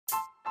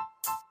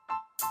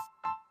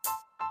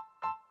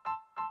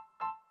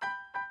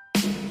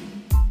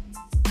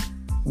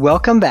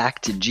Welcome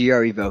back to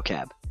GRE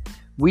Vocab.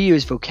 We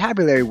use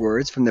vocabulary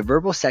words from the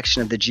verbal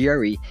section of the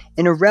GRE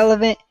in a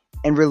relevant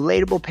and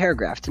relatable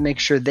paragraph to make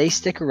sure they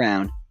stick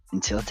around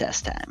until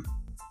test time.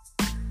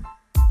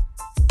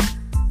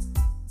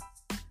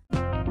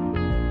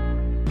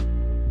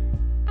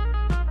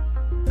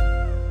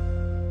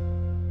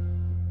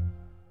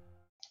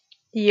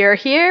 You're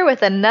here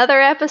with another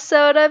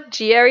episode of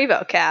GRE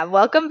Vocab.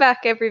 Welcome back,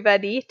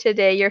 everybody.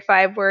 Today, your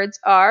 5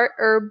 words are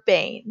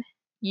urbane.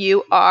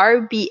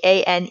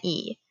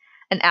 U-R-B-A-N-E.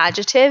 An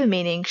adjective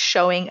meaning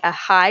showing a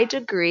high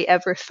degree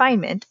of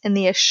refinement and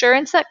the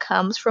assurance that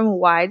comes from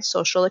wide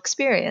social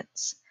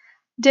experience.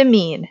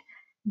 Demean.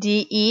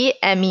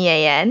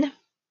 D-E-M-E-A-N.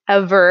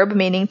 A verb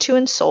meaning to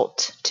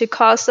insult, to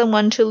cause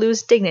someone to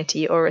lose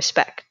dignity or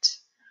respect.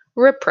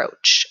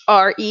 Reproach.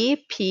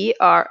 R-E-P-R-O-A-C-H.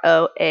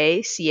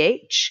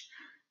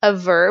 A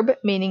verb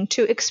meaning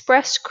to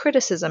express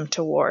criticism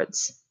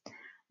towards.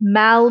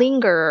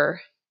 Malingerer.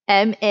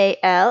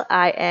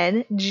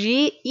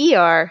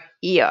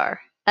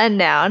 M-A-L-I-N-G-E-R-E-R. A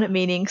noun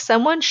meaning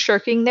someone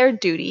shirking their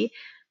duty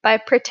by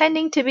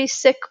pretending to be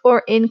sick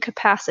or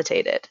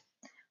incapacitated.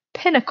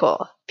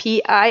 Pinnacle.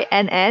 P-I-N-N-A-C-L-E.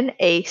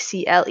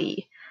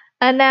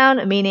 A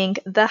noun meaning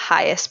the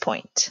highest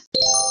point.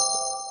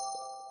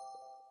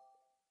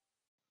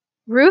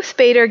 Ruth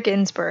Bader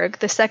Ginsburg,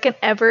 the second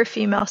ever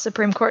female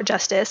Supreme Court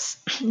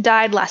Justice,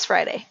 died last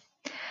Friday.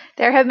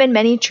 There have been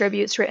many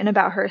tributes written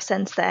about her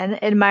since then,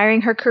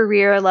 admiring her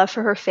career, love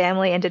for her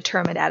family, and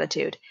determined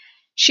attitude.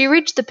 She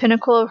reached the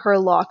pinnacle of her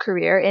law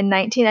career in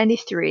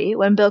 1993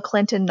 when Bill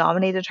Clinton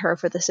nominated her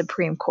for the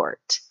Supreme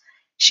Court.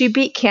 She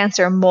beat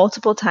cancer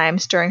multiple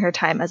times during her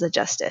time as a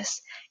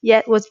justice,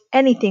 yet was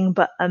anything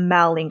but a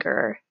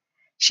malingerer.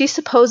 She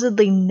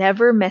supposedly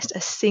never missed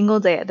a single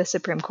day at the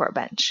Supreme Court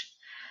bench.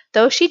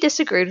 Though she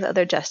disagreed with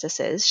other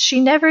justices, she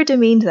never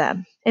demeaned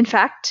them. In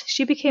fact,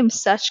 she became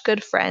such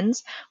good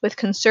friends with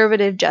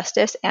conservative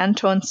Justice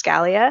Antonin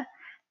Scalia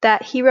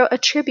that he wrote a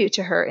tribute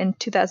to her in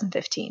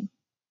 2015.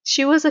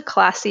 She was a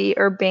classy,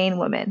 urbane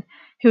woman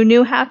who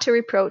knew how to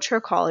reproach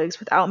her colleagues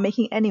without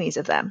making enemies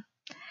of them.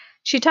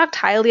 She talked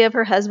highly of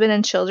her husband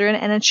and children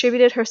and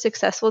attributed her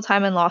successful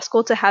time in law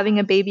school to having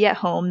a baby at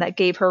home that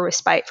gave her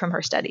respite from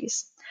her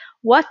studies.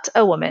 What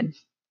a woman!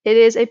 It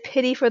is a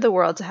pity for the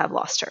world to have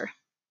lost her.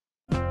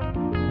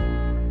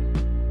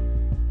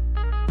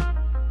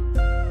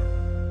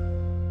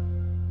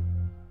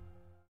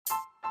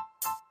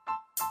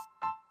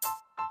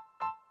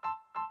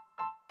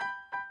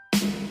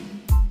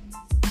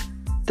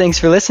 Thanks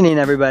for listening,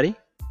 everybody.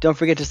 Don't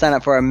forget to sign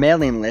up for our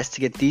mailing list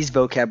to get these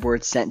vocab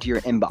words sent to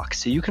your inbox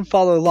so you can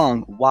follow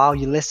along while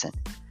you listen.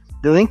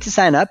 The link to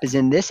sign up is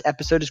in this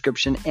episode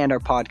description and our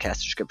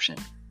podcast description.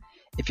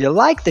 If you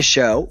like the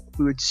show,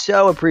 we would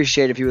so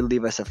appreciate if you would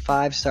leave us a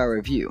 5-star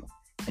review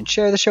and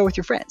share the show with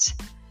your friends.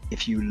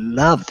 If you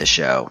love the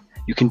show,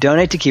 you can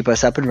donate to keep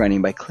us up and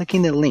running by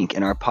clicking the link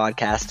in our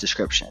podcast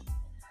description.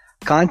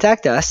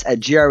 Contact us at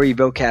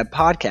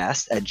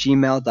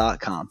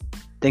grevocabpodcast@gmail.com.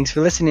 Thanks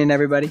for listening,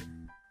 everybody.